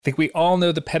I think we all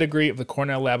know the pedigree of the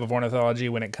Cornell Lab of Ornithology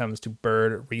when it comes to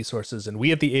bird resources, and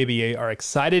we at the ABA are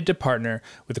excited to partner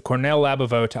with the Cornell Lab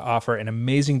of O to offer an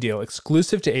amazing deal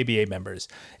exclusive to ABA members.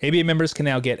 ABA members can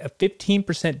now get a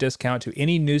 15% discount to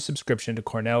any new subscription to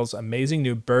Cornell's amazing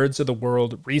new Birds of the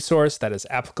World resource that is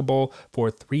applicable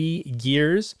for 3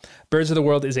 years. Birds of the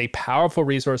World is a powerful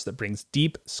resource that brings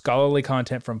deep, scholarly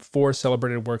content from 4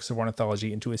 celebrated works of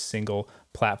ornithology into a single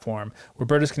platform, where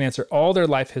birders can answer all their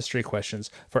life history questions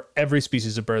for every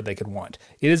species of bird they could want.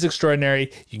 It is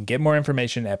extraordinary. You can get more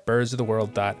information at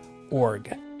birdsoftheworld.org.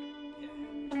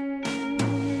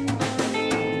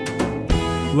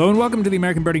 Hello and welcome to the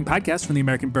American Birding Podcast from the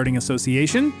American Birding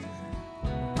Association.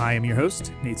 I am your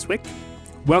host, Nate Swick.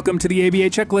 Welcome to the ABA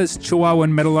checklist,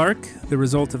 Chihuahuan Meadowlark, the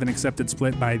result of an accepted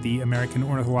split by the American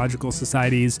Ornithological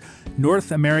Society's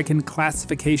North American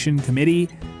Classification Committee.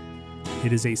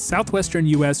 It is a southwestern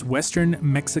U.S., western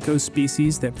Mexico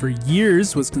species that for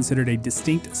years was considered a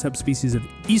distinct subspecies of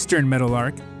eastern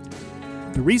meadowlark.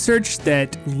 The research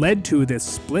that led to this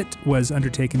split was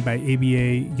undertaken by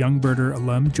ABA young birder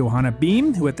alum Johanna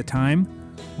Beam, who at the time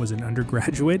was an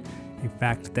undergraduate, a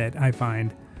fact that I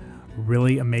find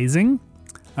really amazing.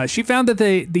 She found that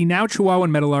the now Chihuahuan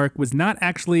meadowlark was not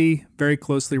actually very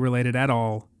closely related at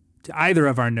all to either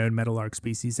of our known meadowlark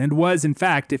species, and was, in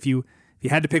fact, if you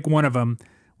had to pick one of them,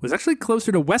 was actually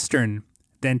closer to western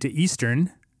than to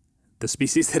eastern, the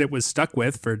species that it was stuck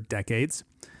with for decades.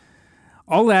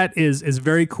 All that is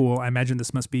very cool. I imagine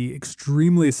this must be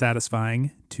extremely satisfying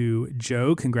to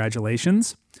Joe.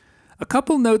 Congratulations. A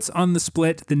couple notes on the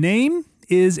split. The name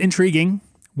is intriguing.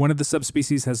 One of the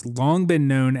subspecies has long been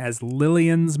known as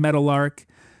Lillian's meadowlark,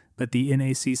 but the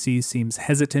NACC seems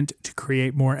hesitant to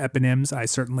create more eponyms. I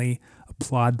certainly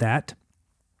applaud that,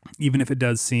 even if it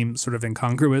does seem sort of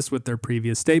incongruous with their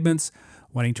previous statements,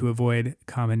 wanting to avoid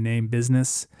common name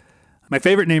business. My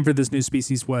favorite name for this new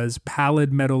species was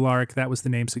pallid meadowlark. That was the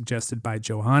name suggested by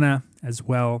Johanna as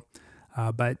well.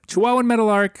 But Chihuahuan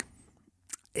meadowlark,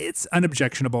 it's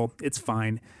unobjectionable. It's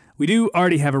fine. We do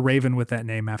already have a raven with that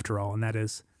name after all, and that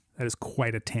is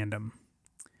quite a tandem.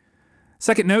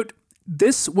 Second note,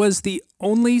 this was the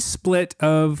only split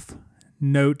of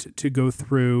note to go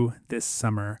through this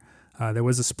summer. There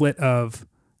was a split of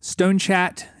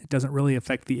stonechat. It doesn't really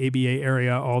affect the ABA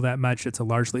area all that much. It's a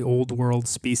largely old world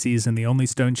species, and the only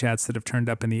stonechats that have turned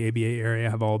up in the ABA area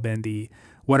have all been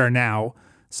what are now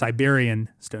Siberian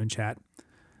stonechat.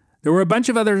 There were a bunch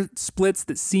of other splits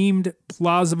that seemed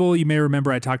plausible. You may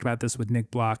remember I talked about this with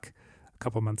Nick Block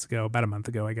about a month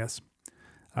ago, I guess.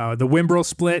 The Whimbrel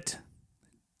split,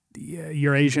 the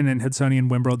Eurasian and Hudsonian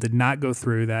Whimbrel did not go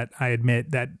through. That I admit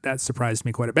that surprised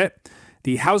me quite a bit.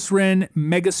 The house wren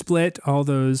mega split, all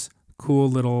those cool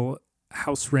little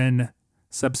house wren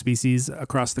subspecies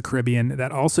across the Caribbean,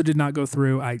 that also did not go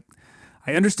through. I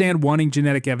understand wanting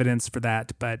genetic evidence for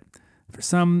that, but for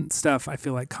some stuff, I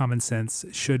feel like common sense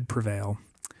should prevail.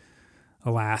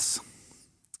 Alas.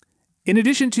 In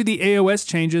addition to the AOS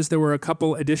changes, there were a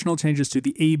couple additional changes to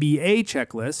the ABA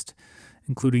checklist,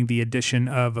 including the addition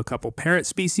of a couple parrot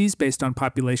species based on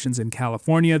populations in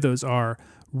California. Those are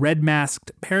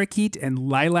red-masked parakeet and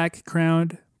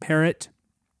lilac-crowned parrot.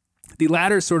 The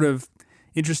latter is sort of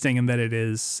interesting in that it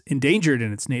is endangered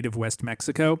in its native West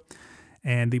Mexico,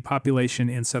 and the population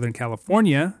in Southern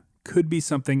California could be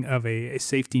something of a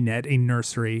safety net, a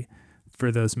nursery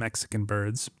for those Mexican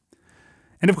birds.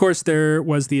 And of course, there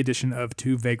was the addition of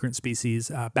 2 vagrant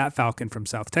species, bat falcon from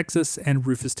South Texas and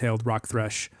rufous-tailed rock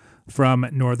thrush from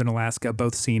northern Alaska,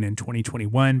 both seen in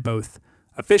 2021, both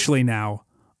officially now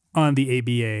on the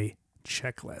ABA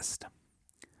checklist.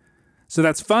 So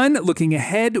that's fun. Looking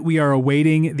ahead, we are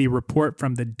awaiting the report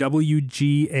from the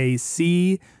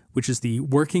WGAC, which is the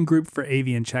Working Group for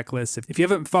Avian Checklists. If you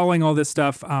haven't been following all this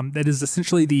stuff, that is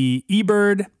essentially the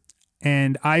eBird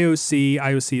and IOC.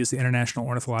 IOC is the International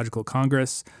Ornithological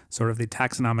Congress, sort of the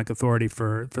taxonomic authority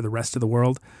for the rest of the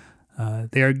world.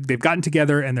 They've gotten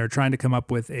together and they're trying to come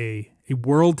up with a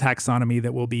world taxonomy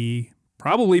that will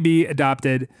probably be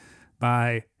adopted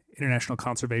by international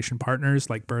conservation partners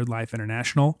like BirdLife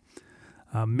International.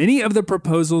 Many of the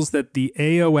proposals that the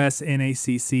AOS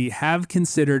NACC have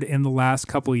considered in the last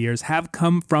couple of years have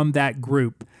come from that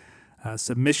group.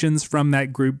 Submissions from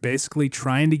that group basically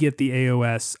trying to get the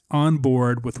AOS on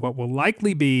board with what will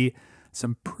likely be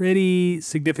some pretty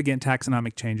significant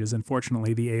taxonomic changes.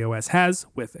 Unfortunately, the AOS has,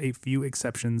 with a few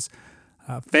exceptions,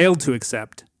 failed to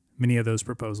accept many of those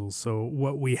proposals. So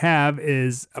what we have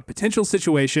is a potential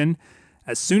situation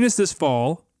as soon as this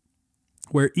fall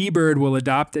where eBird will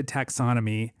adopt a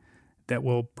taxonomy that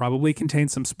will probably contain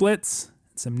some splits,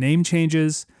 some name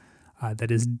changes,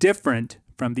 that is different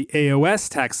from the AOS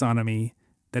taxonomy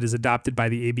that is adopted by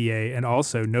the ABA and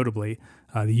also, notably,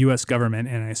 the U.S. government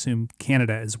and I assume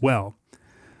Canada as well.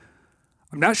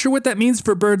 I'm not sure what that means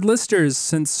for bird listers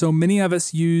since so many of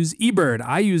us use eBird.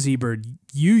 I use eBird.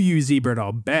 You use eBird,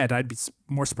 I'll bet. I'd be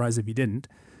more surprised if you didn't.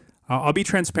 I'll be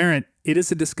transparent. It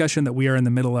is a discussion that we are in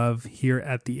the middle of here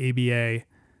at the ABA.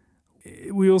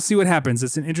 We will see what happens.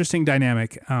 It's an interesting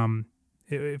dynamic.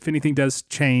 If anything does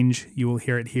change, you will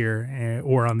hear it here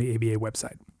or on the ABA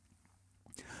website.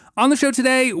 On the show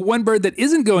today, one bird that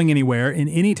isn't going anywhere in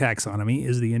any taxonomy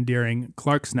is the endearing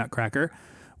Clark's nutcracker,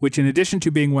 which in addition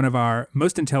to being one of our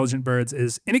most intelligent birds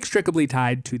is inextricably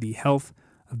tied to the health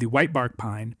of the whitebark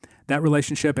pine. That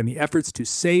relationship and the efforts to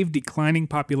save declining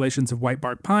populations of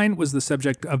whitebark pine was the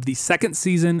subject of the second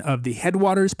season of the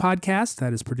Headwaters podcast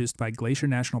that is produced by Glacier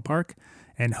National Park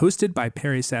and hosted by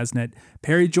Perry Sasnett.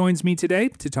 Perry joins me today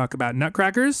to talk about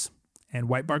nutcrackers and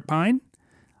whitebark pine,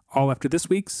 all after this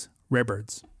week's Rare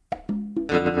Birds.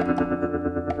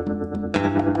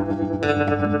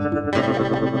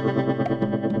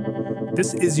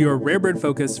 This is your Rare Bird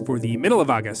Focus for the middle of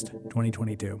August,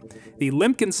 2022. The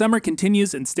Limpkin summer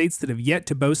continues, and states that have yet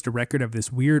to boast a record of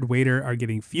this weird waiter are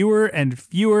getting fewer and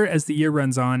fewer as the year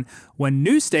runs on. One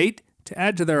new state to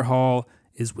add to their haul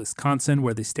is Wisconsin,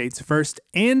 where the state's first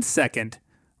and second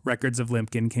records of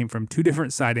Limpkin came from two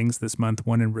different sightings this month,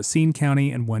 one in Racine County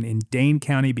and one in Dane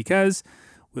County, because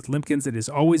with Limpkins, it is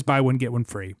always buy one, get one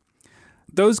free.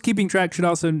 Those keeping track should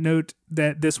also note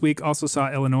that this week also saw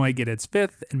Illinois get its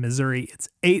fifth and Missouri its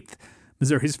eighth.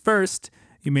 Missouri's first,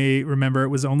 you may remember, it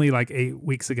was only like 8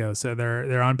 weeks ago, so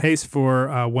they're on pace for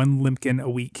one Limpkin a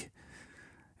week.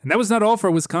 And that was not all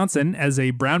for Wisconsin, as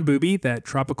a brown booby, that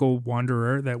tropical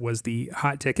wanderer that was the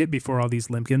hot ticket before all these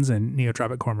Limpkins and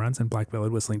neotropic cormorants and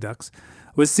black-billed whistling ducks,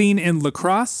 was seen in La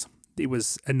Crosse. It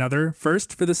was another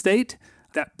first for the state.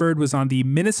 That bird was on the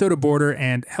Minnesota border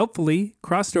and helpfully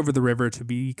crossed over the river to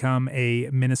become a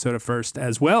Minnesota first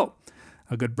as well.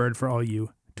 A good bird for all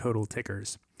you total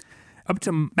tickers. Up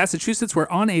to Massachusetts, we're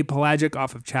on a pelagic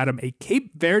off of Chatham, a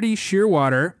Cape Verde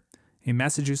shearwater, a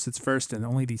Massachusetts first and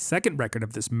only the second record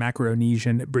of this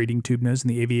Macaronesian breeding tube nose in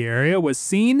the AVA area was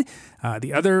seen.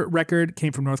 The other record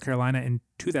came from North Carolina in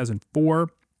 2004.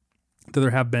 Though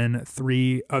there have been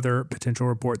 3 other potential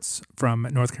reports from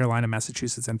North Carolina,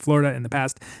 Massachusetts, and Florida in the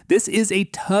past. This is a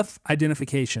tough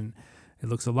identification. It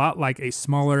looks a lot like a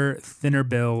smaller, thinner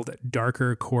billed,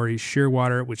 darker Corey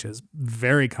shearwater, which is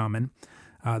very common.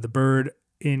 The bird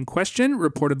in question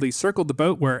reportedly circled the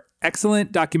boat where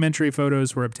excellent documentary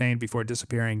photos were obtained before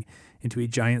disappearing into a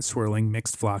giant swirling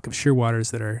mixed flock of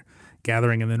shearwaters that are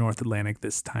gathering in the North Atlantic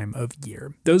this time of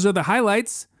year. Those are the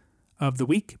highlights of the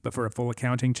week, but for a full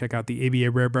accounting, check out the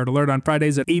ABA Rare Bird Alert on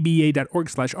Fridays at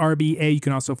aba.org/RBA. You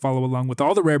can also follow along with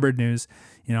all the Rare Bird news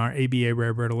in our ABA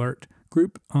Rare Bird Alert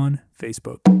group on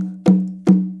Facebook.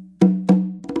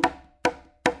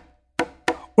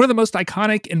 One of the most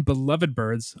iconic and beloved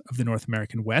birds of the North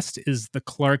American West is the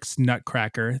Clark's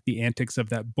nutcracker. The antics of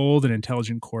that bold and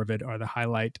intelligent corvid are the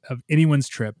highlight of anyone's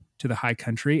trip to the high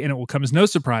country, and it will come as no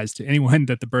surprise to anyone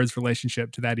that the bird's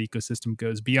relationship to that ecosystem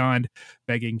goes beyond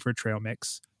begging for trail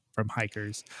mix from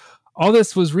hikers. All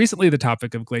this was recently the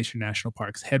topic of Glacier National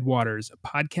Park's Headwaters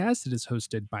podcast. It is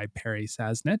hosted by Perry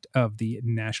Sasnett of the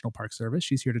National Park Service.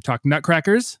 She's here to talk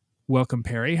nutcrackers. Welcome,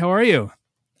 Perry. How are you?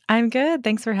 I'm good.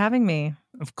 Thanks for having me.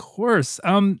 Of course.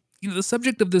 The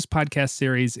subject of this podcast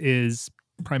series is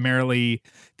primarily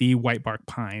the whitebark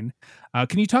pine.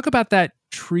 Can you talk about that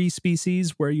tree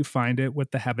species, where you find it,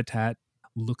 what the habitat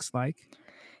looks like?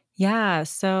 Yeah,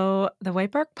 so the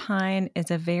whitebark pine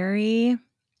is a very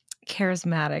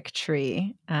charismatic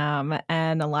tree.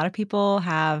 And a lot of people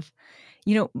have,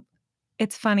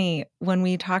 it's funny when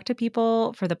we talk to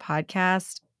people for the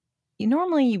podcast,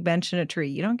 normally you mention a tree,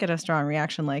 you don't get a strong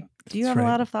reaction like, do you have a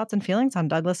lot of thoughts and feelings on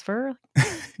Douglas fir?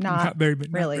 Not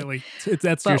really.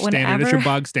 That's your standard. It's your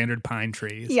bog standard pine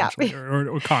tree, essentially,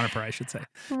 or conifer, I should say.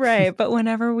 Right. But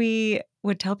whenever we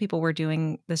would tell people we're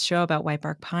doing this show about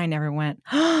whitebark pine, everyone went,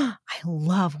 oh, I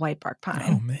love whitebark pine.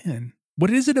 Oh, man. What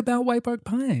is it about whitebark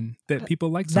pine that people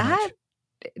like so much?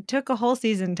 It took a whole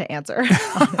season to answer,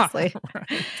 honestly.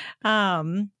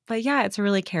 Right. But yeah, it's a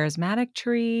really charismatic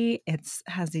tree. It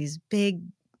has these big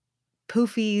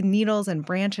poofy needles and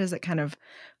branches that kind of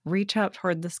reach up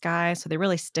toward the sky. So they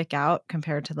really stick out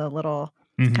compared to the little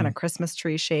kind of Christmas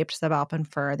tree shaped subalpine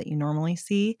fir that you normally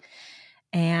see.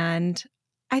 And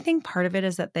I think part of it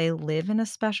is that they live in a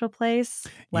special place.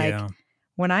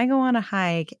 When I go on a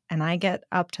hike and I get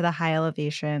up to the high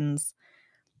elevations,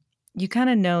 you kind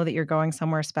of know that you're going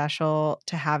somewhere special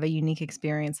to have a unique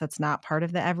experience that's not part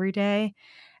of the everyday.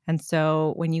 And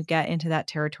so when you get into that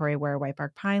territory where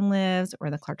whitebark pine lives or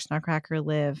the Clark's nutcracker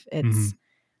live, Mhm.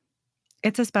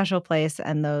 it's a special place,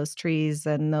 and those trees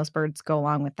and those birds go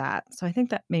along with that. So I think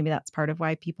that maybe that's part of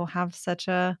why people have such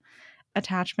a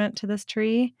attachment to this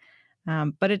tree.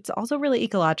 But it's also really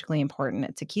ecologically important.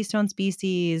 It's a keystone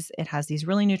species. It has these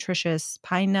really nutritious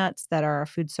pine nuts that are a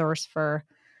food source for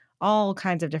all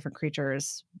kinds of different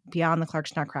creatures beyond the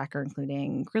Clark's nutcracker,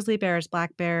 including grizzly bears,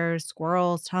 black bears,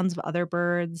 squirrels, tons of other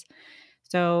birds.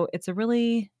 So it's a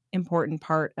really important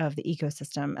part of the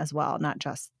ecosystem as well, not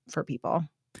just for people.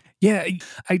 Yeah,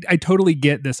 I totally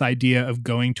get this idea of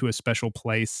going to a special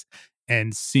place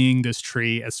and seeing this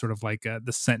tree as sort of like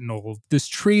the sentinel, this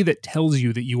tree that tells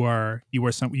you that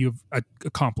you've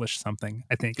accomplished something.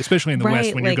 I think, especially in the West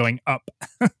Right. when you're going up.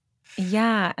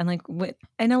 Yeah. And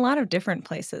in a lot of different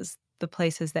places, the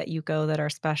places that you go that are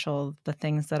special, the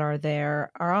things that are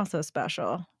there are also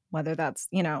special, whether that's,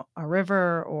 a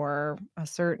river or a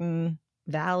certain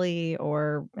valley,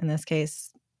 or in this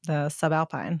case, the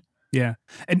subalpine. Yeah,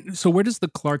 and so where does the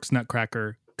Clark's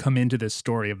Nutcracker come into this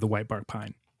story of the white bark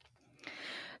pine?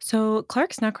 So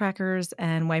Clark's nutcrackers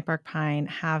and whitebark pine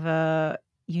have a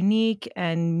unique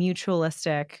and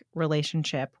mutualistic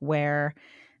relationship where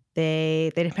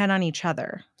they depend on each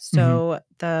other. Hmm. So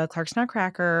the Clark's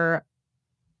nutcracker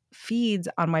feeds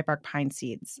on whitebark pine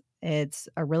seeds. It's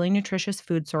a really nutritious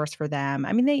food source for them.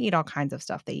 I mean, they eat all kinds of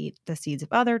stuff. They eat the seeds of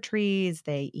other trees,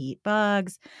 they eat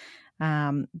bugs.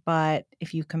 But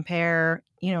if you compare,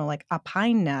 like a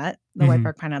pine nut, the Hmm.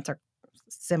 whitebark pine nuts are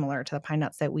similar to the pine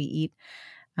nuts that we eat,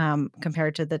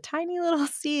 compared to the tiny little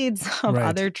seeds of Right.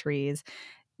 other trees.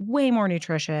 Way more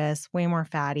nutritious, way more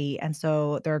fatty. And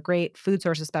so they're a great food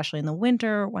source, especially in the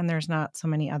winter when there's not so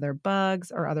many other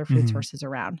bugs or other food Hmm. sources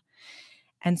around.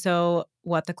 And so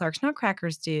what the Clark's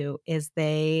nutcrackers do is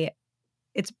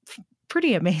it's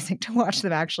pretty amazing to watch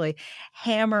them actually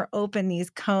hammer open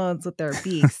these cones with their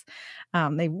beaks.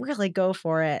 They really go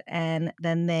for it. And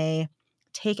then they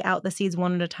take out the seeds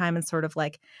one at a time and sort of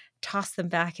like toss them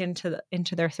back into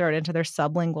their throat, into their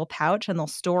sublingual pouch, and they'll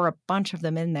store a bunch of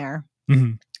them in there.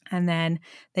 Hmm. And then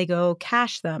they go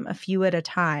cache them a few at a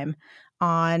time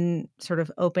on sort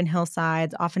of open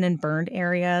hillsides, often in burned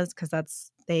areas,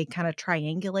 because they kind of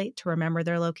triangulate to remember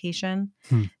their location.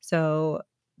 Hmm. So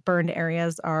burned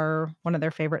areas are one of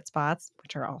their favorite spots,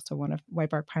 which are also one of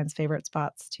whitebark pine's favorite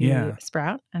spots to Yeah.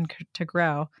 sprout and to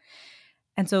grow.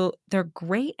 And so they're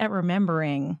great at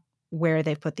remembering where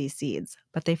they've put these seeds,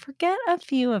 but they forget a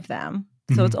few of them.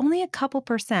 So Hmm. it's only a couple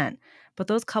percent, but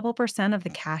those couple percent of the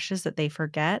caches that they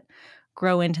forget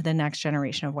grow into the next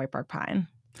generation of whitebark pine.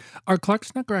 Are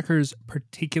Clark's Nutcrackers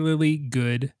particularly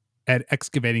good at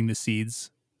excavating the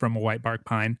seeds from a white bark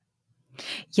pine?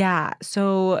 Yeah,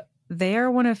 so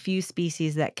they're one of few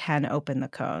species that can open the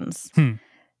cones. Hmm.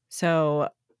 So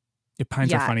Yeah,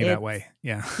 pines are yeah, funny that way.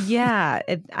 Yeah.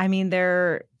 I mean,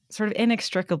 they're sort of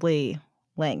inextricably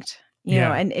linked,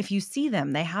 Yeah. and if you see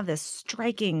them, they have this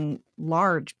striking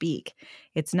large beak.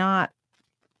 It's not,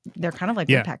 they're kind of like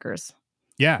Yeah. woodpeckers.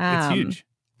 Yeah. It's Um, huge.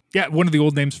 Yeah. One of the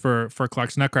old names for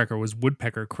Clark's Nutcracker was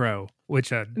woodpecker crow, which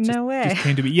just no just way.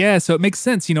 came to be. Yeah. So it makes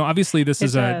sense. Obviously this It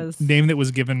is a does. name that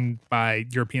was given by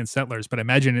European settlers, but I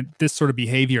imagine this sort of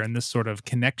behavior and this sort of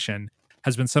connection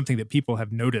has been something that people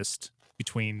have noticed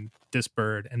between this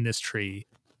bird and this tree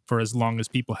for as long as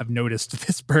people have noticed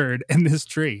this bird and this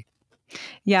tree.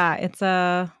 Yeah, it's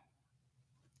a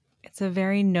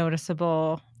very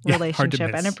noticeable Yeah. Hard to relationship,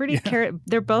 and a miss. pretty Yeah.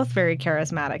 they're both very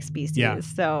charismatic Yeah.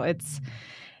 species. So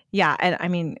yeah, and I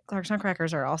mean, Clark's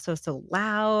nutcrackers are also so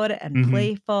loud and Hmm.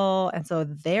 playful, and so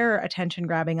they're attention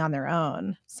grabbing on their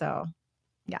own. So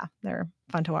yeah, they're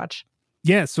fun to watch.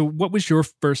 Yeah. So, what was your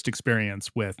first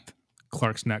experience with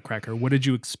Clark's Nutcracker? What did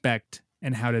you expect,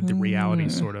 and how did the reality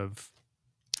Mm. sort of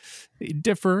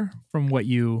differ from what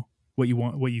you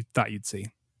thought you'd see?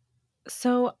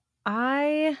 So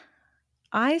I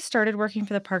started working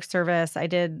for the Park Service. I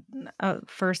did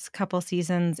first couple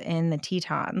seasons in the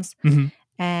Tetons, Hmm.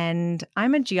 and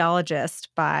I'm a geologist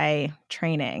by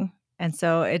training. And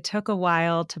so it took a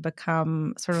while to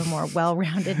become sort of a more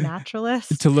well-rounded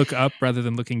naturalist. To look up rather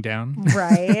than looking down.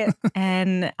 Right.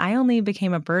 And I only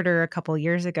became a birder a couple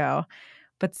years ago.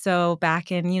 But so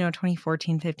back in,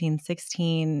 2014, 15,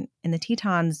 16, in the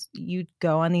Tetons, you'd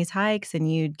go on these hikes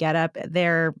and you'd get up.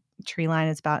 Their tree line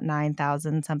is about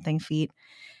 9,000 something feet.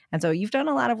 And so you've done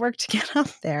a lot of work to get up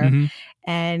there. Hmm.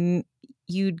 And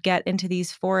you'd get into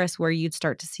these forests where you'd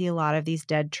start to see a lot of these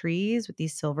dead trees with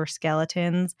these silver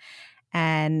skeletons.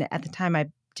 And at the time, I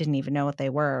didn't even know what they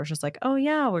were. I was just like, oh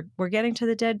yeah, we're getting to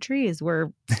the dead trees.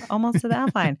 We're almost to the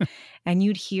outline. And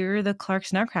you'd hear the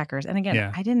Clark's nutcrackers. And again,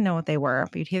 Yeah. I didn't know what they were,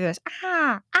 but you'd hear this,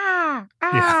 ah, ah, Yeah.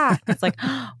 ah. It's like,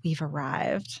 we've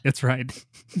arrived. That's right.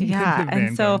 Yeah. The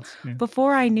And so vanguards. Yeah.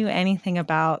 before I knew anything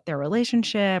about their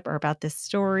relationship or about this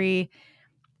story,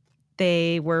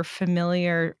 they were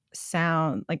familiar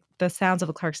sound, like the sounds of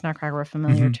a Clark's nutcracker were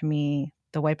familiar Mhm. to me.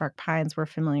 The whitebark pines were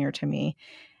familiar to me.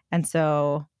 And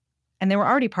so, and they were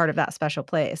already part of that special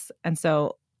place. And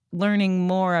so learning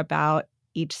more about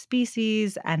each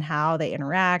species and how they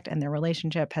interact and their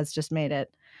relationship has just made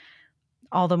it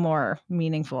all the more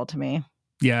meaningful to me.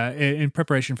 Yeah, in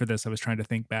preparation for this, I was trying to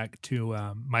think back to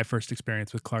my first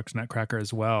experience with Clark's Nutcracker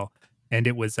as well, and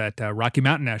it was at Rocky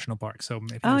Mountain National Park. So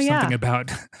if Oh, there's something yeah.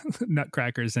 about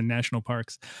nutcrackers and national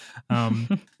parks, um,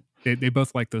 they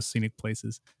both like those scenic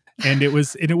places. And it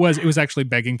was actually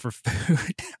begging for food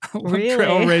along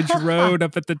Trail Really? Ridge Road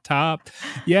up at the top.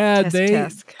 Yeah, Tisk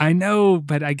tisk. I know,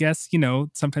 but I guess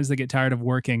sometimes they get tired of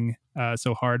working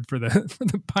so hard for the for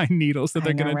the pine needles that I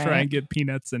they're know, going to try right? and get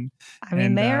peanuts I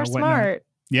mean, they are whatnot. smart.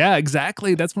 Yeah,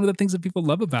 exactly. That's one of the things that people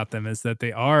love about them is that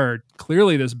they are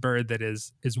clearly this bird that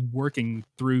is working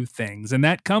through things, and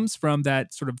that comes from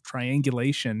that sort of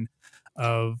triangulation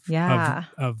of Yeah.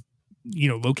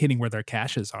 locating where their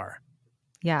caches are.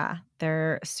 Yeah,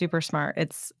 they're super smart.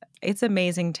 It's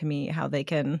amazing to me how they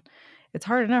can. It's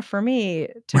hard enough for me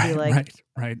to be like,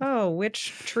 Right. oh, which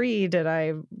tree did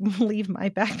I leave my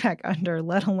backpack under,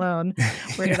 let alone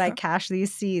where did I Yeah. cache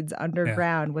these seeds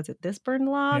underground? Was it this burned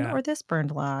log Yeah. or this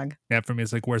burned log? Yeah, for me,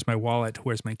 it's like, where's my wallet?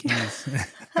 Where's my keys?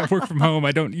 I work from home.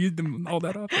 I don't use them all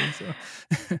that often.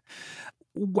 So,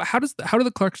 how do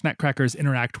the Clark's nutcrackers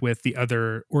interact with the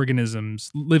other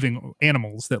organisms, living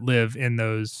animals that live in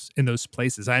those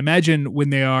places? I imagine when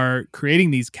they are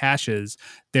creating these caches,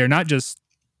 they're not just.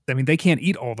 I mean, they can't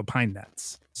eat all the pine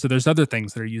nuts, so there's other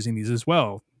things that are using these as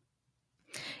well.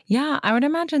 Yeah, I would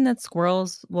imagine that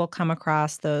squirrels will come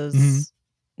across Mhm. those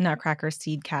nutcracker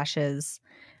seed caches.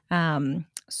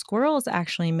 Squirrels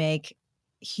actually make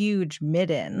huge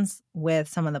middens with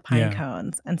some of the pine Yeah.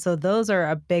 cones. And so those are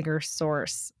a bigger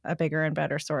and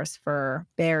better source for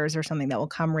bears or something that will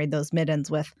come raid those middens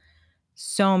with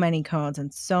so many cones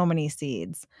and so many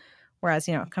seeds. Whereas,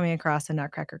 coming across a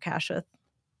nutcracker cache with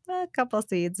a couple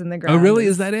seeds in the Oh, ground really?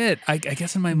 Is is, that it? I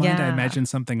guess in my mind, I yeah. imagine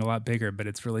something a lot bigger, but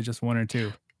it's really just one or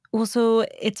two. Well, so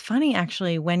it's funny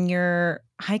actually when you're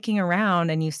hiking around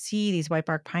and you see these white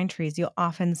bark pine trees, you'll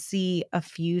often see a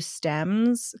few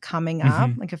stems coming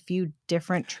up, Mhm. like a few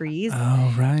different trees.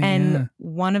 Oh, right. And Yeah.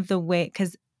 one of the way,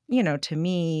 because to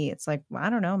me, it's like, well, I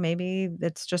don't know, maybe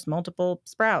it's just multiple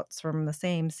sprouts from the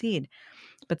same seed.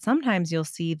 But sometimes you'll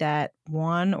see that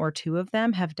one or two of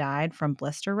them have died from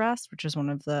blister rust, which is one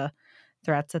of the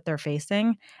threats that they're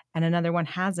facing, and another one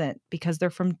hasn't because they're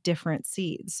from different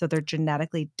seeds. So they're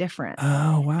genetically different.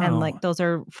 Oh, And wow. like those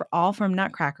are all from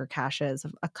nutcracker caches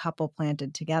of a couple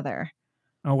planted together.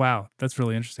 Oh, wow. That's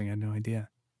really interesting. I had no idea.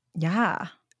 Yeah.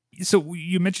 So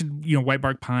you mentioned, white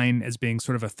bark pine as being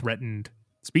sort of a threatened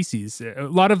species. A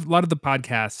lot of the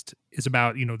podcast is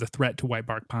about, the threat to white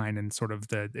bark pine and sort of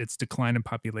its decline in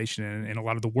population and a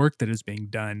lot of the work that is being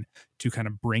done to kind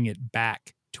of bring it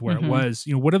back to where it Hmm. was.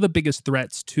 What are the biggest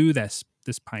threats to this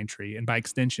pine tree and by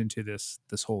extension to this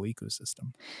whole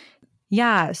ecosystem?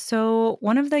 Yeah. So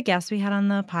one of the guests we had on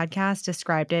the podcast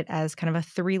described it as kind of a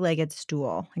three-legged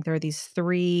stool. Like there are these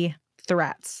three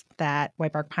threats that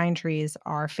white bark pine trees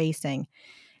are facing.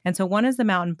 And so one is the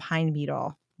mountain pine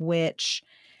beetle, which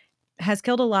has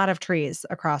killed a lot of trees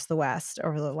across the West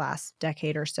over the last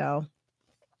decade or so.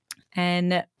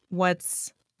 And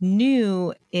what's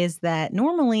new is that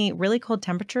normally really cold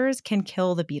temperatures can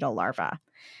kill the beetle larva.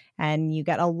 And you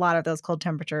get a lot of those cold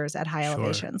temperatures at high Sure.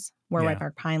 elevations where Yeah.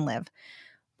 whitebark pine live.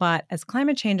 But as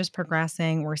climate change is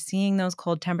progressing, we're seeing those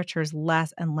cold temperatures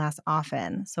less and less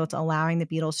often. So it's allowing the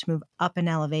beetles to move up in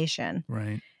elevation.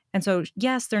 Right. And so,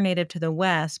 yes, they're native to the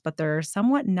West, but they're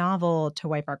somewhat novel to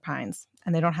whitebark pines.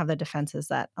 And they don't have the defenses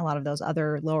that a lot of those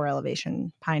other lower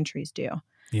elevation pine trees do.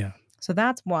 Yeah. So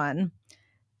that's one.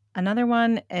 Another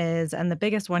one is, and the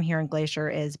biggest one here in Glacier,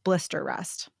 is blister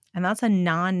rust. And that's a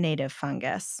non-native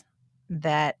fungus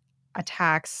that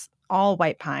attacks all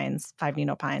white pines,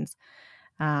 5-needle pines.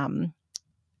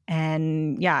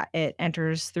 And yeah, it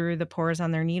enters through the pores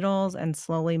on their needles and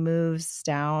slowly moves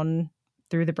down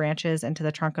through the branches into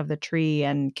the trunk of the tree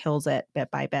and kills it bit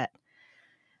by bit.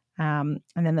 And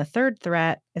then the third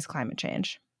threat is climate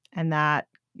change. And that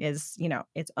is,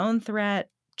 its own threat,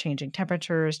 changing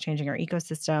temperatures, changing our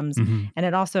ecosystems. Mhm. And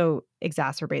it also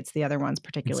exacerbates the other ones,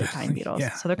 particularly pine Exactly. beetles.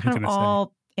 Yeah. So they're I was kind of gonna say.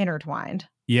 all intertwined.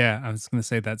 Yeah, I was going to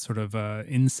say that sort of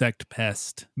insect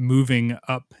pest moving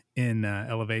up in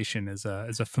elevation is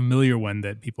a familiar one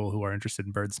that people who are interested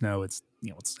in birds know. It's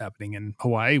what's happening in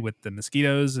Hawaii with the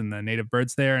mosquitoes and the native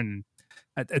birds there, and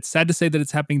it's sad to say that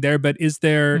it's happening there. But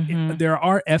Hmm. there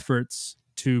are efforts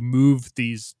to move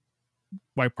these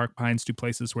white bark pines to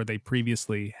places where they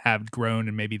previously have grown,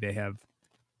 and maybe they have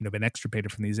been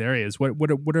extirpated from these areas.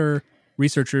 What are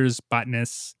researchers,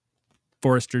 botanists,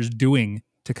 foresters doing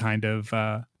to kind of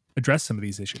address some of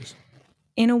these issues?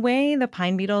 In a way, the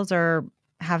pine beetles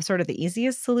have sort of the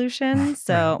easiest solution. Right.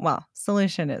 So, well,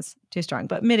 solution is too strong,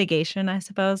 but mitigation, I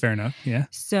suppose. Fair enough. Yeah.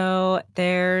 So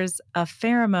there's a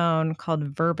pheromone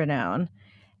called verbenone,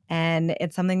 and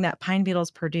it's something that pine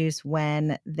beetles produce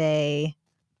when they've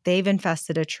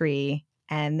infested a tree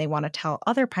and they want to tell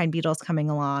other pine beetles coming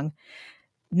along,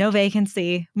 no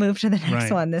vacancy, move to the next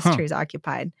Right. one. This Huh. tree's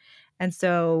occupied. And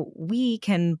so we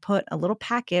can put a little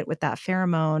packet with that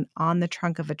pheromone on the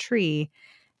trunk of a tree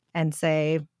and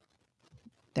say,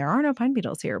 there are no pine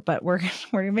beetles here, but we're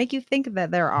going to make you think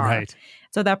that there are. Right.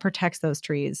 So that protects those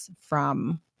trees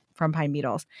from pine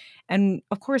beetles. And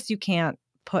of course, you can't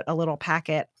put a little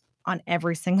packet on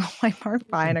every single white bark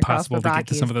pine across the Impossible to get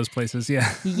to some Rockies. of those places.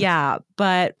 Yeah. Yeah,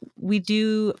 but we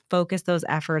do focus those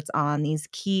efforts on these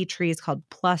key trees called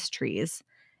plus trees.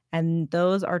 And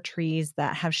those are trees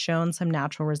that have shown some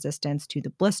natural resistance to the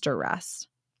blister rust,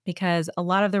 because a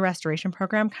lot of the restoration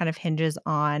program kind of hinges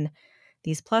on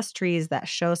these plus trees that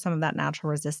show some of that natural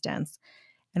resistance.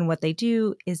 And what they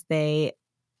do is they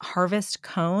harvest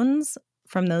cones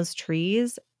from those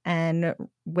trees, and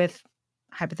with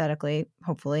hypothetically,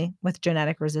 hopefully, with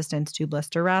genetic resistance to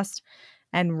blister rust,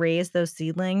 and raise those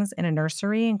seedlings in a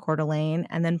nursery in Coeur d'Alene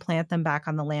and then plant them back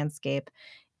on the landscape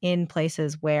in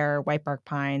places where white bark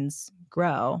pines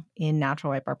grow in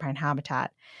natural white bark pine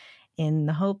habitat, in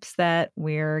the hopes that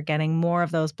we're getting more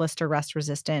of those blister rust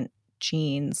resistant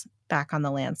genes back on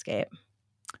the landscape.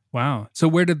 Wow. So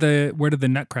where do the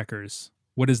nutcrackers?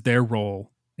 What is their role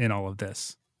in all of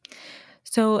this?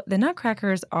 So the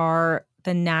nutcrackers are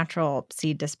the natural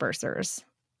seed dispersers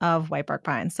of white bark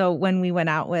pine. So when we went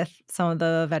out with some of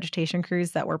the vegetation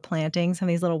crews that were planting some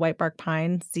of these little white bark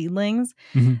pine seedlings,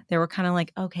 Mhm. they were kind of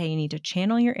like, okay, you need to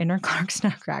channel your inner Clark's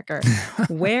nutcracker.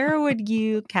 Where would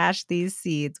you cache these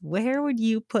seeds? Where would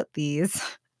you put these?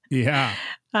 Yeah.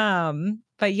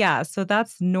 But yeah, so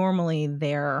that's normally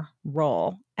their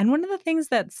role. And one of the things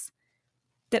that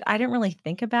I didn't really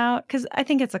think about, because I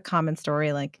think it's a common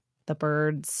story, like the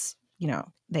birds,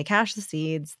 they cache the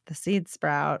seeds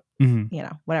sprout,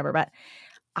 Mhm. whatever. But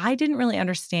I didn't really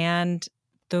understand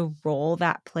the role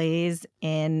that plays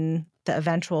in the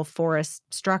eventual forest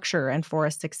structure and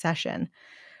forest succession.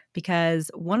 Because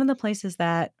one of the places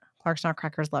that Clark's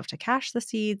nutcrackers love to cache the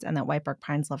seeds and that white bark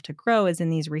pines love to grow is in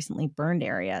these recently burned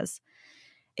areas.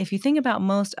 If you think about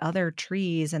most other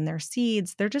trees and their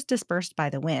seeds, they're just dispersed by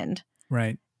the wind.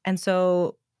 Right. And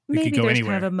so It could maybe go there's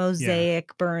kind of a anywhere. Yeah.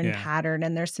 mosaic burn Yeah. pattern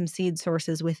and there's some seed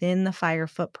sources within the fire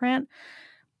footprint,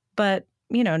 but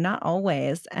not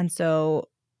always. And so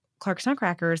Clark's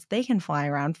nutcrackers, they can fly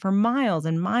around for miles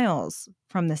and miles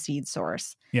from the seed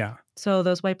source. Yeah. So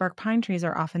those white bark pine trees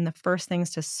are often the first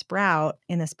things to sprout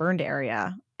in this burned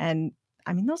area. And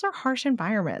I mean, those are harsh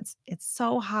environments. It's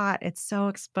so hot, it's so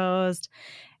exposed.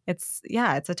 It's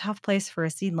a tough place for a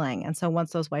seedling. And so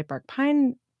once those white bark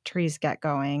pine trees get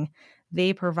going,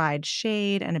 they provide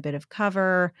shade and a bit of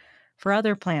cover for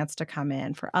other plants to come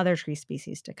in, for other tree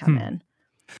species to come Hmm. in.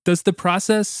 Does the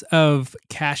process of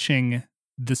caching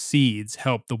the seeds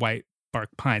help the white bark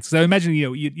pines? Because I imagine,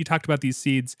 you talked about these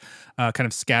seeds kind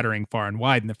of scattering far and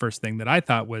wide. And the first thing that I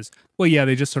thought was, well, yeah,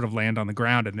 they just sort of land on the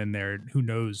ground and then who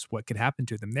knows what could happen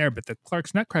to them there. But the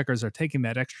Clark's nutcrackers are taking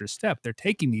that extra step. They're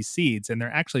taking these seeds and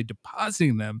they're actually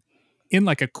depositing them in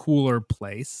like a cooler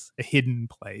place, a hidden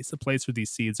place, a place where these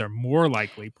seeds are more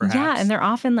likely, Yeah, and perhaps. they're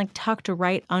often like tucked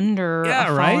right under a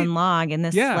Yeah, right? fallen log in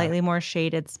this Yeah, slightly more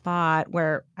shaded spot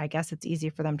where I guess it's easy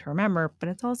for them to remember, but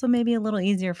it's also maybe a little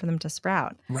easier for them to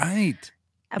sprout. right.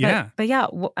 Uh, But Yeah. but yeah,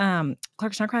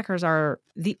 Clark's nutcrackers are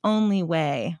the only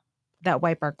way that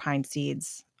white bark pine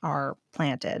seeds are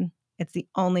planted. It's the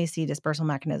only seed dispersal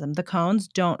mechanism. The cones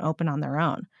don't open on their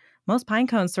own. Most pine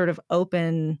cones sort of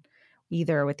open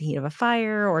either with the heat of a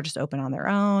fire or just open on their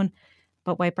own,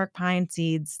 but white bark pine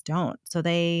seeds don't. So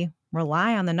they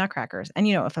rely on the nutcrackers. And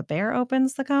if a bear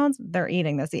opens the cones, they're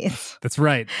eating the seeds. That's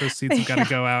right. Those seeds have got to Yeah.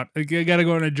 go out. They got to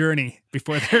go on a journey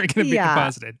before they're going to be Yeah.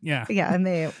 deposited. Yeah. Yeah, and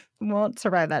they won't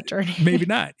survive that journey. Maybe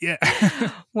not. Yeah.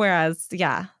 Whereas,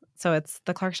 yeah, so it's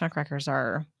the Clark's nutcrackers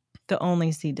are the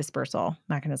only seed dispersal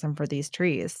mechanism for these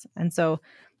trees. And so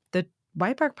the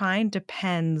white bark pine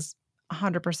depends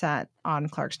 100% on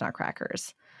Clark's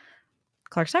Nutcrackers.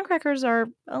 Clark's Nutcrackers are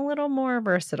a little more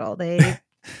versatile. They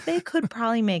could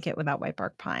probably make it without white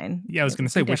bark pine. Yeah, I was It going to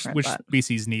would say be which different, but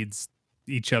species needs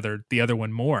each other, the other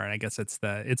one more, and I guess it's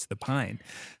the pine.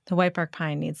 the white bark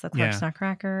pine needs the Clark's Yeah.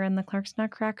 Nutcracker, and the Clark's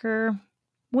Nutcracker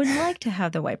would like to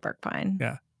have the white bark pine.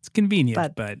 Yeah, it's convenient,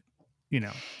 But- but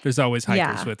there's always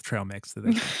hikers Yeah. with trail mix that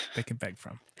they can beg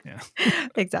from. Yeah.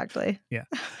 Exactly.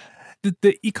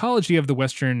 The ecology of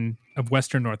Western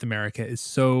North America is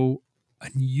so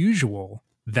unusual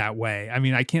that way. I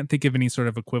mean, I can't think of any sort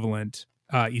of equivalent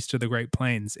east of the Great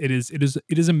Plains. It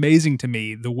is amazing to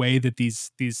me the way that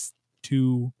these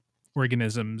two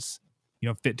organisms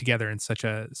fit together in such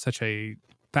a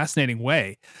fascinating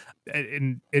way,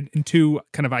 in two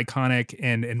kind of iconic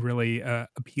and really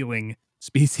appealing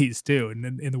species too,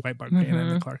 and in the white bark pine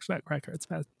and the Clark's Nutcracker. It's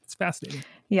fascinating.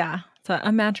 Yeah. So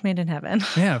a match made in heaven.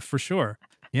 Yeah, for sure.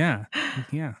 Yeah.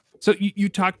 So you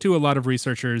talk to a lot of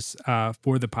researchers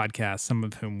for the podcast, some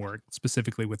of whom work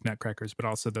specifically with nutcrackers, but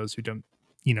also those who don't.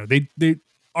 They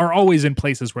are always in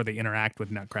places where they interact with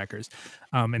nutcrackers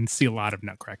and see a lot of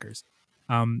nutcrackers.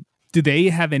 Do they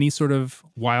have any sort of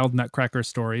wild nutcracker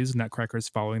stories? Nutcrackers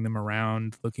following them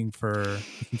around, looking for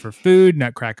food.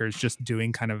 Nutcrackers just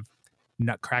doing kind of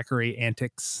nutcrackery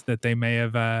antics that they may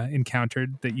have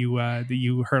encountered that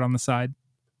you heard on the side.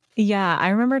 Yeah, I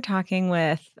remember talking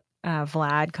with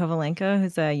Vlad Kovalenko,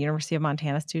 who's a University of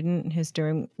Montana student who's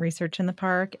doing research in the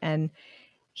park, and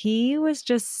he was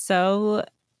just so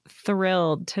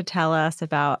thrilled to tell us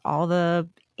about all the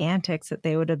antics that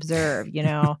they would observe,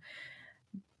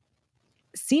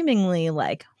 seemingly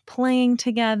like playing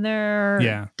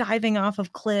together, diving off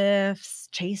of cliffs,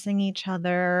 chasing each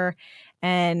other.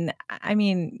 And I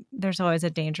mean, there's always a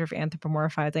danger of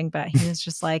anthropomorphizing, but he was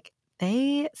just like,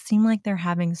 they seem like they're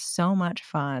having so much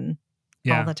fun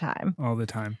all the time. All the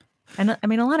time. And I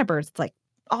mean, a lot of birds, it's like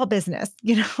all business,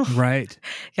 Right.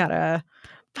 You gotta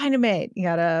find a mate. You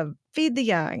gotta feed the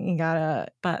young.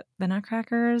 But the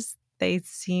nutcrackers, they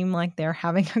seem like they're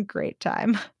having a great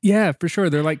time. Yeah, for sure.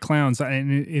 They're like clowns.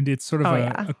 And it's sort of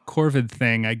a Corvid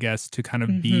thing, I guess, to kind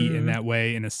of be in that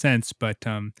way in a sense. But,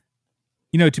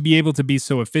 to be able to be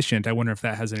so efficient, I wonder if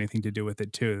that has anything to do with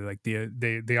it too. Like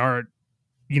they are,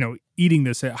 eating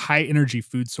this high energy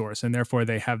food source, and therefore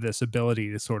they have this ability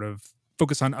to sort of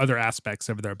focus on other aspects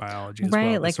of their biology as well.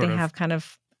 Right, like they have kind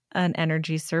of an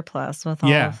energy surplus with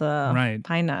all of the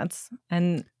pine nuts.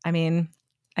 And I mean,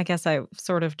 I guess I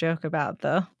sort of joke about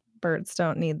the birds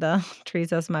don't need the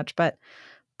trees as much, but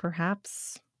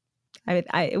perhaps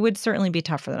it would certainly be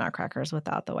tough for the nutcrackers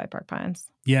without the white bark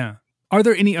pines. Yeah. Are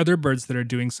there any other birds that are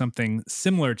doing something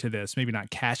similar to this? Maybe not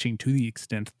catching to the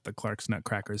extent that the Clark's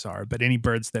nutcrackers are, but any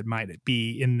birds that might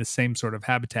be in the same sort of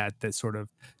habitat that sort of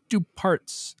do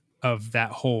parts of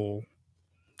that whole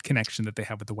connection that they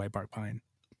have with the white bark pine?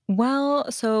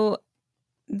 Well, so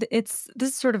this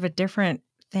is sort of a different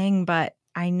thing, but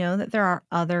I know that there are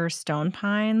other stone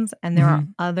pines, and there are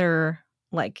other,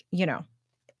 like,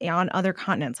 on other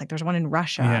continents. Like there's one in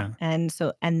Russia. Yeah.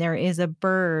 And there is a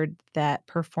bird that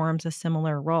performs a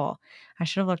similar role. I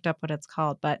should have looked up what it's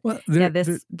called, but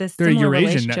this they're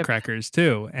Eurasian nutcrackers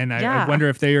too. And I wonder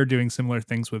if they are doing similar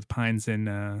things with pines in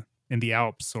the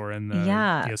Alps or in the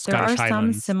Scottish there are Highlands.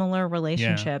 Some similar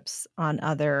relationships on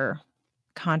other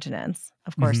continents.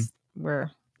 Of course, we're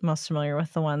most familiar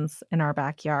with the ones in our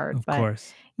backyard. Of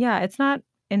course. Yeah, it's not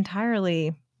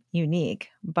entirely unique,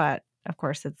 but of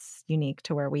course it's unique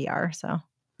to where we are. So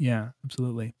yeah,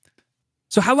 absolutely.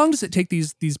 So how long does it take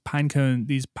these pine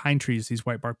trees, these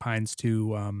white bark pines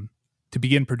to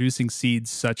begin producing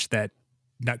seeds such that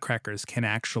nutcrackers can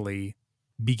actually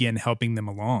begin helping them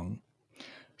along?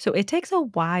 So it takes a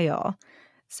while.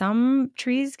 Some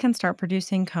trees can start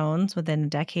producing cones within a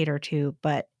decade or two,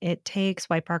 but it takes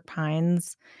white bark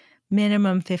pines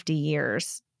minimum 50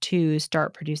 years to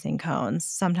start producing cones,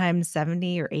 sometimes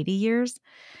 70 or 80 years.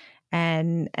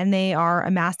 And they are a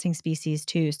masting species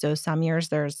too. So some years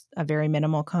there's a very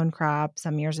minimal cone crop.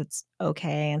 Some years it's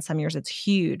okay. And some years it's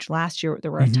huge. Last year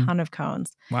there were a ton of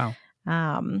cones. Wow.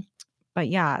 But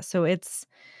yeah, so it's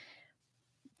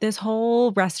this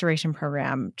whole restoration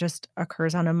program just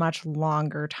occurs on a much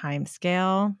longer time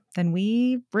scale than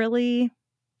we really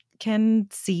can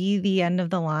see the end of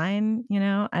the line,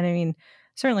 And I mean,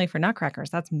 certainly for nutcrackers,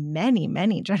 that's many,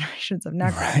 many generations of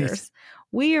nutcrackers. Right.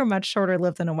 We are much shorter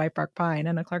lived than a white bark pine,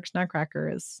 and a Clark's nutcracker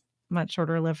is much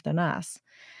shorter lived than us.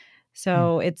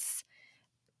 So it's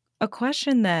a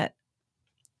question that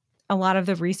a lot of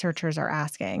the researchers are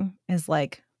asking is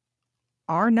like,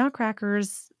 are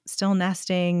nutcrackers still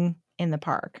nesting in the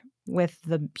park with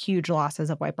the huge losses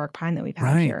of white bark pine that we've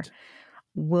had here?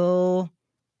 will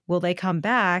they come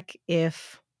back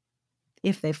if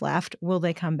they've left? Will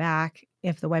they come back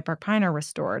if the white bark pine are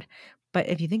restored? But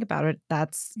if you think about it,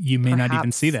 that's You may not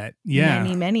even see perhaps that. Yeah.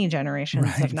 many, many generations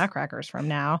of Right. nutcrackers from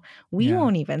now. We Yeah.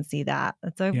 won't even see that.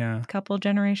 It's a Yeah. couple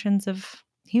generations of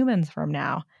humans from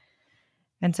now.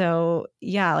 And so,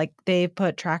 yeah, like they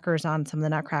put trackers on some of the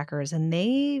nutcrackers and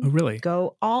they Oh, really?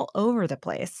 go all over the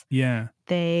place. Yeah.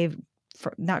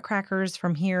 Nutcrackers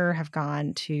from here have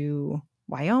gone to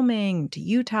Wyoming, to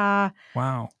Utah,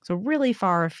 Wow. so really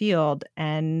far afield,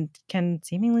 and can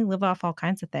seemingly live off all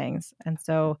kinds of things. And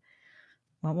so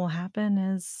what will happen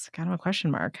is kind of a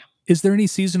question mark. Is there any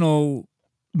seasonal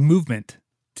movement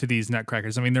to these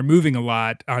nutcrackers? I mean, they're moving a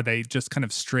lot. Are they just kind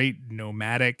of straight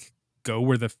nomadic, go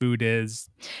where the food is,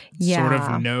 sort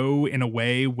Yeah. of know in a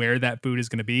way where that food is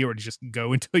going to be, or just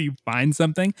go until you find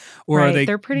something? Or are Right. they,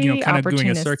 They're pretty kind of doing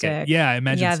a circuit? opportunistic. Yeah, I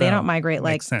imagine Yeah, so. they don't migrate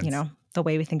like, Makes sense. the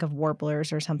way we think of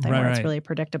warblers or something Right, where it's right. really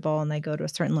predictable and they go to a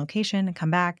certain location and come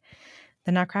back.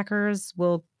 The nutcrackers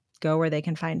will go where they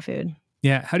can find food.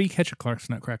 Yeah. How do you catch a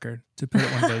Clark's nutcracker to put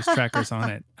one of those trackers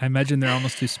on it? I imagine they're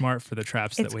almost too smart for the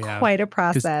traps It's that we have. quite a 'Cause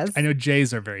process. I know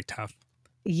jays are very tough.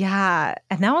 Yeah.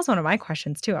 And that was one of my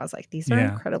questions too. I was like, these are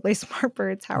Yeah. incredibly smart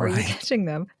birds. How are you Right. catching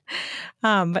them?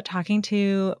 But talking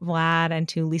to Vlad and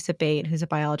to Lisa Bate, who's a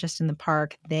biologist in the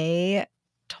park, they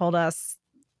told us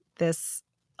this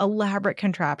elaborate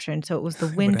contraption. So it was the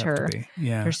It would have to winter. be.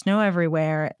 Yeah. There's snow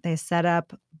everywhere. They set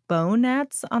up bow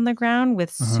nets on the ground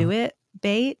with suet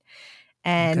bait.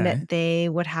 And Okay. they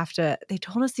would have to, they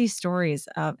told us these stories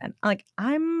of, and like,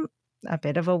 I'm a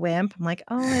bit of a wimp. I'm like,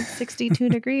 oh, it's 62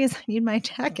 degrees. I need my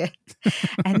jacket.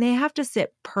 And they have to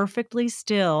sit perfectly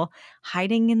still,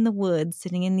 hiding in the woods,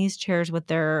 sitting in these chairs with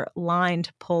their line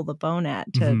to pull the bow net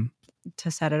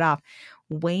to set it off,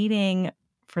 waiting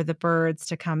for the birds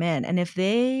to come in. And if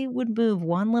they would move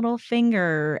one little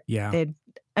finger, Yeah. they'd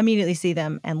immediately see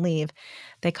them and leave.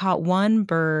 They caught one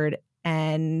bird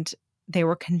and they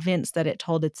were convinced that it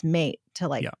told its mate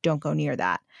to don't go near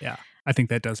that. Yeah. I think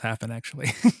that does happen actually.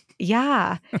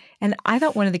 Yeah. And I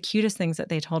thought one of the cutest things that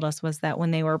they told us was that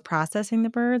when they were processing the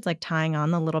birds, like tying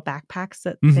on the little backpacks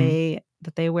that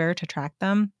they wear to track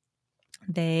them,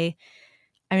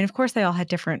 of course they all had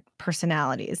different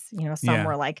personalities. Some Yeah.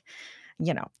 were like,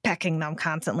 pecking them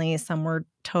constantly. Some were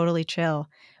totally chill.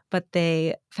 But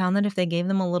they found that if they gave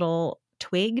them a little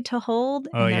twig to hold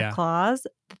in their claws,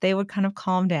 that they would kind of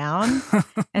calm down.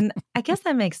 And I guess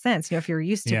that makes sense. If you're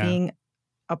used to being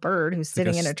a bird who's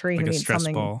sitting in a tree who needs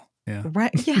something. Ball. Yeah.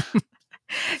 Right. Yeah.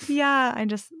 Yeah.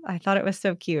 I thought it was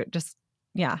so cute. Just,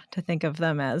 to think of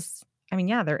them as,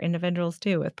 they're individuals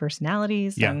too with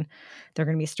personalities and they're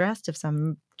going to be stressed if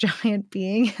some giant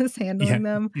being is handling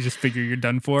them. You just figure you're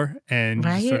done for and you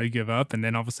just sort of give up and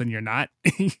then all of a sudden you're not.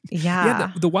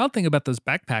 The wild thing about those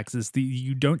backpacks is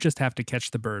you don't just have to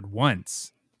catch the bird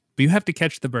once, but you have to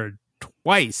catch the bird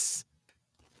twice.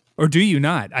 Or do you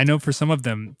not? I know for some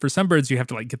birds, you have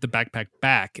to get the backpack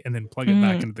back and then plug it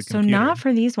back into the computer. So not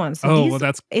for these ones. So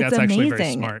that's actually very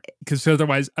amazing. smart. Because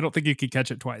otherwise, I don't think you could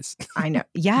catch it twice. I know.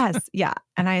 Yes. Yeah.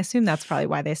 And I assume that's probably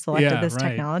why they selected this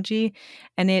technology.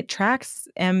 And it tracks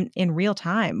them in real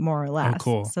time, more or less. Oh,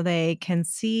 cool. So they can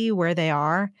see where they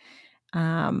are.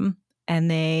 And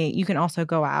you can also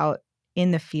go out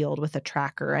in the field with a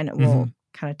tracker and it will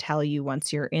kind of tell you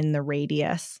once you're in the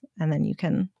radius. And then you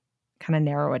can kind of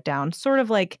narrow it down, sort of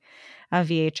like a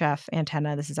VHF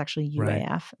antenna. This is actually UAF.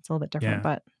 Right. It's a little bit different,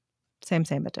 but same,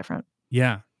 but different.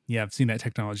 Yeah. Yeah. I've seen that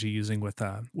technology using with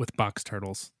box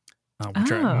turtles,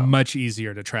 which are much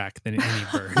easier to track than any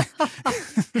bird.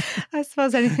 I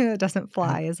suppose anything that doesn't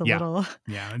fly is a little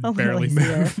barely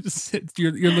moves.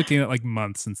 You're looking at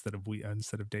months instead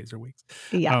of days or weeks.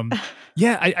 Yeah.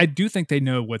 I do think they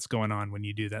know what's going on when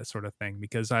you do that sort of thing,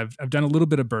 because I've done a little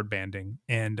bit of bird banding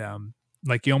and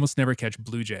you almost never catch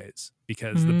blue jays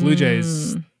because the blue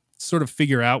jays sort of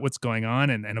figure out what's going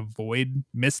on and avoid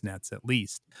mist nets at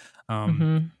least.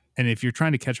 And if you're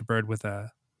trying to catch a bird with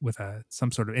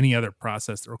some sort of any other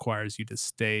process that requires you to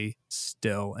stay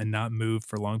still and not move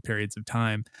for long periods of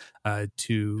time, I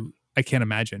can't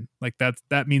imagine.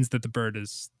 That means that the bird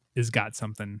is got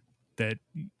something that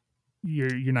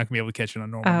you're not gonna be able to catch it on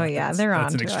normal. Oh yeah, that's an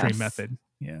onto extreme us. method.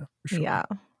 Yeah, for sure.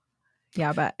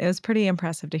 Yeah, but it was pretty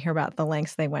impressive to hear about the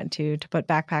lengths they went to put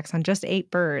backpacks on just 8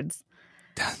 birds.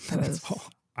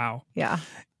 Wow. Yeah.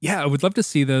 Yeah, I would love to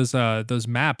see those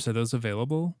maps. Are those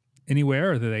available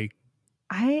anywhere, or do they?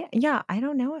 I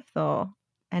don't know if they'll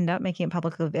end up making it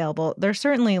publicly available. There's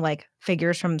certainly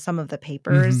figures from some of the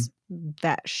papers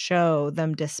that show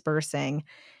them dispersing,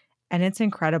 and it's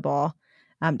incredible.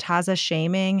 Taza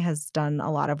Shaming has done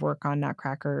a lot of work on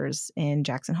nutcrackers in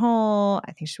Jackson Hole.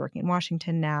 I think she's working in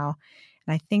Washington now.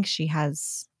 And I think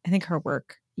her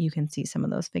work, you can see some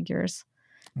of those figures.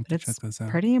 But it's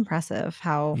pretty impressive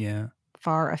how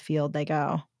far afield they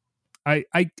go. I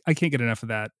can't get enough of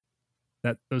that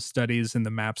those studies and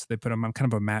the maps they put them. I'm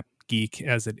kind of a map geek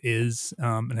as it is,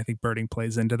 and I think birding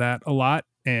plays into that a lot.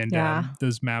 And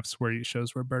those maps where it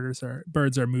shows where birds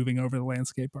are moving over the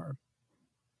landscape are.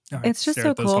 It's just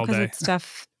so cool because it's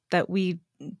stuff that we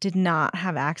did not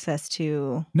have access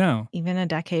to. No, even a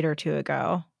decade or two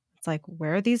ago. It's like,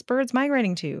 where are these birds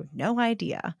migrating to? No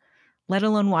idea. Let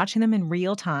alone watching them in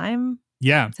real time.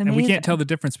 Yeah, and we can't tell the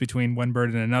difference between one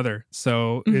bird and another.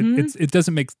 So it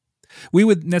doesn't make. We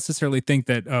would necessarily think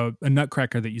that a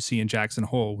nutcracker that you see in Jackson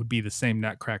Hole would be the same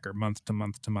nutcracker month to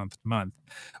month to month to month,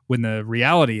 when the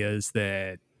reality is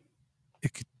that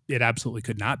it absolutely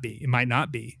could not be. It might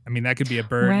not be. I mean, that could be a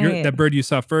bird. Right. That bird you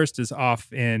saw first is off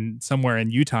somewhere in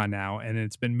Utah now, and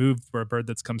it's been moved for a bird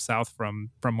that's come south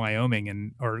from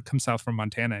Wyoming or come south from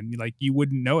Montana, and you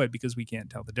wouldn't know it because we can't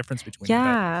tell the difference between them.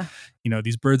 Yeah. But,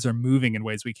 these birds are moving in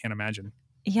ways we can't imagine.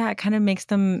 Yeah, it kind of makes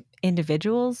them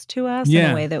individuals to us in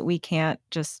a way that we can't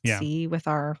just see with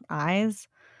our eyes.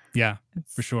 Yeah,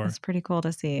 for sure. It's pretty cool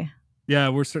to see. Yeah,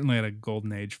 we're certainly at a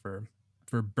golden age for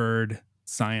bird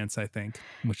science, I think,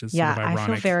 which is sort of ironic. I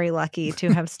feel very lucky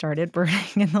to have started birding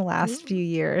in the last few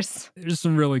years. There's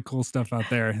some really cool stuff out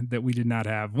there that we did not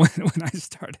have when I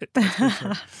started.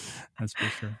 That's for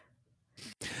sure.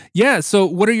 Yeah. So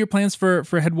what are your plans for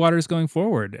Headwaters going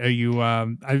forward? Are you, I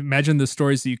imagine the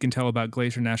stories that you can tell about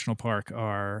Glacier National Park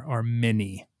are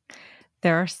many.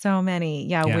 There are so many.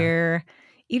 Yeah.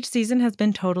 Each season has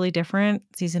been totally different.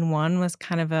 Season 1 was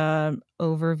kind of a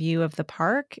overview of the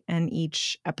park, and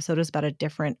each episode was about a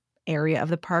different area of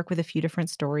the park with a few different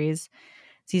stories.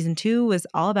 Season 2 was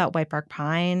all about whitebark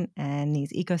pine and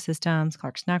these ecosystems,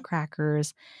 Clark's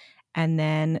nutcrackers. And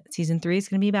then season 3 is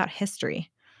going to be about history.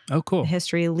 Oh, cool. The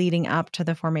history leading up to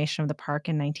the formation of the park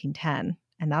in 1910.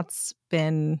 And that's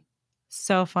been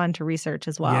so fun to research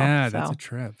as well. Yeah, that's a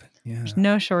trip. Yeah. There's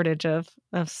no shortage of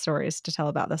stories to tell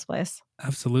about this place.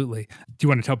 Absolutely. Do you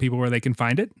want to tell people where they can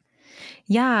find it?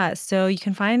 Yeah. So you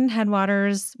can find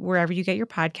Headwaters wherever you get your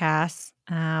podcasts.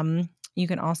 You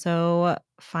can also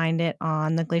find it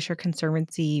on the Glacier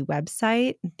Conservancy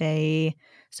website. They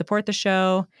support the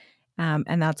show,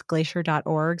 and that's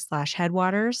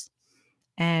glacier.org/headwaters.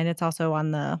 And it's also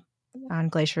on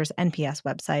Glacier's NPS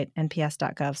website,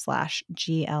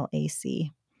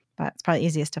 nps.gov/GLAC. But it's probably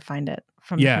easiest to find it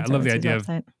from the I love the idea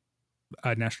website. Of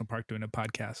a national park doing a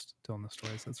podcast telling the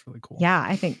stories. That's really cool. Yeah,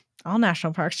 I think all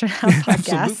national parks should have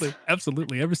podcasts.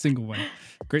 Absolutely. Every single one.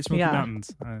 Great Smoky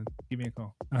Mountains. Give me a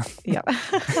call. Yeah.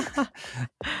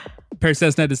 Perry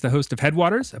Cessnet is the host of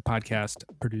Headwaters, a podcast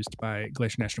produced by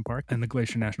Glacier National Park and the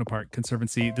Glacier National Park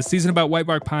Conservancy. The season about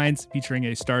whitebark pines featuring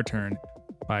a star turn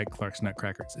by Clark's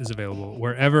Nutcrackers is available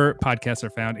wherever podcasts are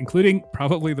found, including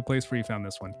probably the place where you found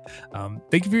this one.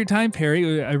 Thank you for your time,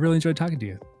 Perry. I really enjoyed talking to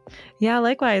you. Yeah,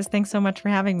 likewise. Thanks so much for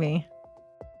having me.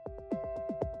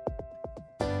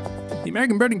 The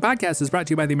American Birding Podcast is brought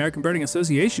to you by the American Birding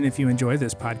Association. If you enjoy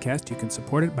this podcast, you can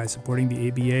support it by supporting the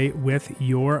ABA with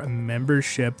your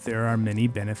membership. There are many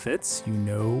benefits. You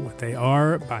know what they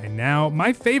are by now.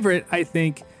 My favorite, I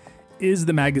think, is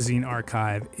the magazine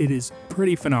archive. It is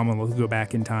pretty phenomenal to go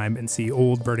back in time and see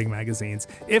old birding magazines,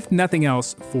 if nothing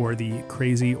else for the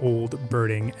crazy old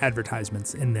birding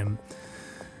advertisements in them.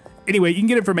 Anyway, you can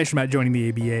get information about joining the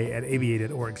ABA at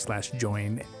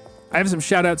aba.org/join. I have some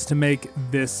shout outs to make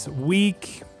this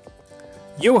week.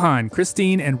 Johan,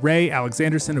 Christine, and Ray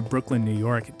Alexanderson of Brooklyn, New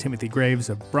York, Timothy Graves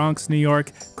of Bronx, New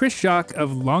York, Chris Schock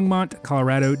of Longmont,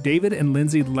 Colorado, David and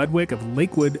Lindsay Ludwig of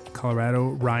Lakewood, Colorado,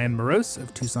 Ryan Morose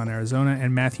of Tucson, Arizona,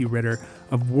 and Matthew Ritter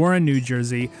of Warren, New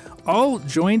Jersey, all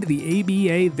joined the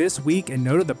ABA this week and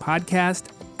noted the podcast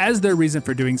as their reason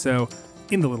for doing so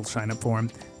in the little sign-up form.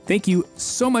 Thank you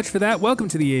so much for that. Welcome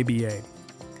to the ABA.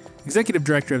 Executive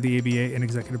Director of the ABA and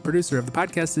Executive Producer of the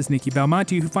podcast is Nikki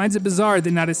Belmonte, who finds it bizarre that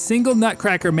not a single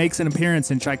nutcracker makes an appearance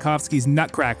in Tchaikovsky's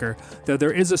Nutcracker, though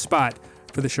there is a spot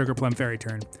for the Sugar Plum Fairy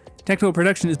turn. Technical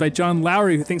production is by John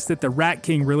Lowry, who thinks that the Rat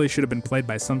King really should have been played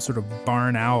by some sort of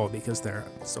barn owl because they're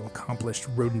so accomplished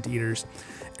rodent eaters.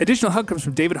 Additional help comes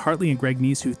from David Hartley and Greg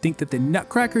Neese, who think that the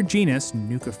nutcracker genus,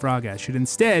 Nuka fraga, should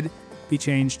instead be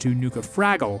changed to Nuka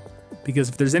fraggle, because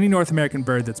if there's any North American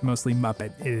bird that's mostly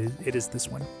Muppet, it is this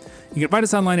one. You can find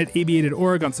us online at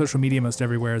aba.org, on social media most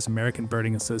everywhere as American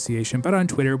Birding Association, but on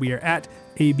Twitter we are at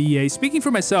ABA. Speaking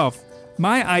for myself,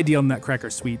 my ideal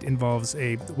nutcracker suite involves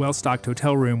a well-stocked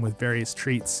hotel room with various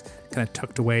treats kind of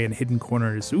tucked away in hidden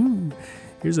corners. Ooh,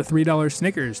 Here's a $3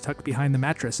 Snickers tucked behind the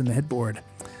mattress in the headboard.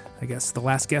 I guess the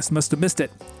last guest must have missed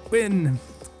it. Win!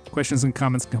 Questions and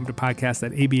comments can come to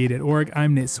podcast@aba.org.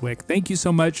 I'm Nate Swick. Thank you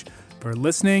so much for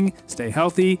listening. Stay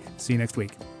healthy. See you next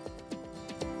week.